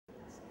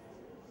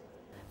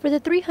For the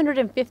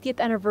 350th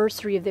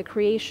anniversary of the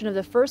creation of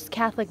the first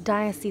Catholic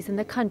diocese in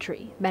the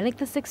country, Benedict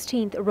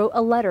XVI wrote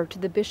a letter to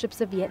the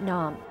bishops of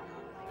Vietnam.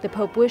 The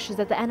Pope wishes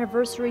that the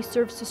anniversary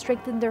serves to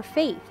strengthen their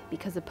faith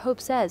because the Pope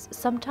says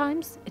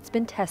sometimes it's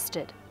been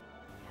tested.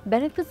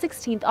 Benedict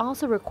XVI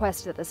also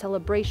requested that the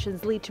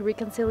celebrations lead to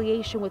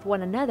reconciliation with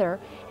one another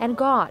and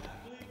God.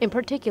 In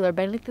particular,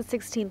 Benedict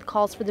XVI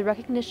calls for the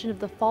recognition of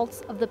the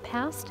faults of the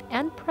past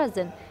and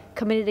present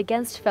committed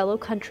against fellow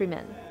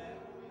countrymen.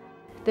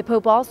 The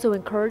Pope also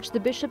encouraged the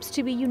bishops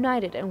to be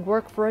united and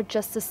work for a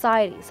just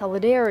society,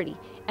 solidarity,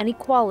 and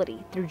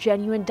equality through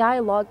genuine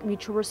dialogue,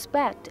 mutual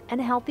respect,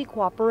 and healthy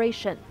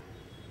cooperation.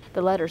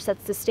 The letter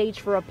sets the stage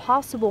for a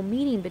possible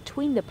meeting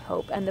between the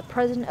Pope and the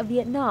President of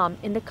Vietnam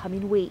in the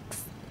coming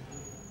weeks.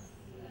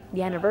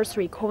 The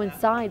anniversary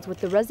coincides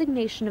with the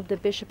resignation of the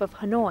Bishop of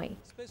Hanoi,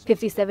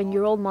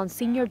 57-year-old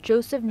Monsignor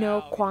Joseph No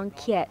Quang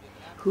Kiet,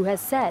 who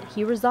has said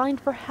he resigned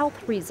for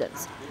health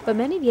reasons, but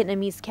many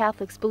Vietnamese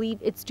Catholics believe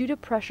it's due to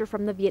pressure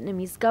from the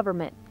Vietnamese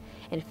government.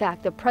 In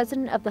fact, the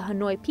president of the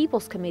Hanoi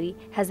People's Committee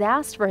has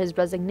asked for his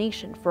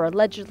resignation for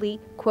allegedly,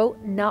 quote,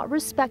 not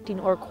respecting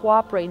or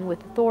cooperating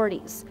with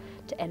authorities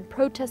to end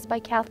protests by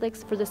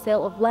Catholics for the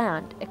sale of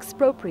land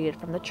expropriated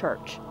from the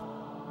church.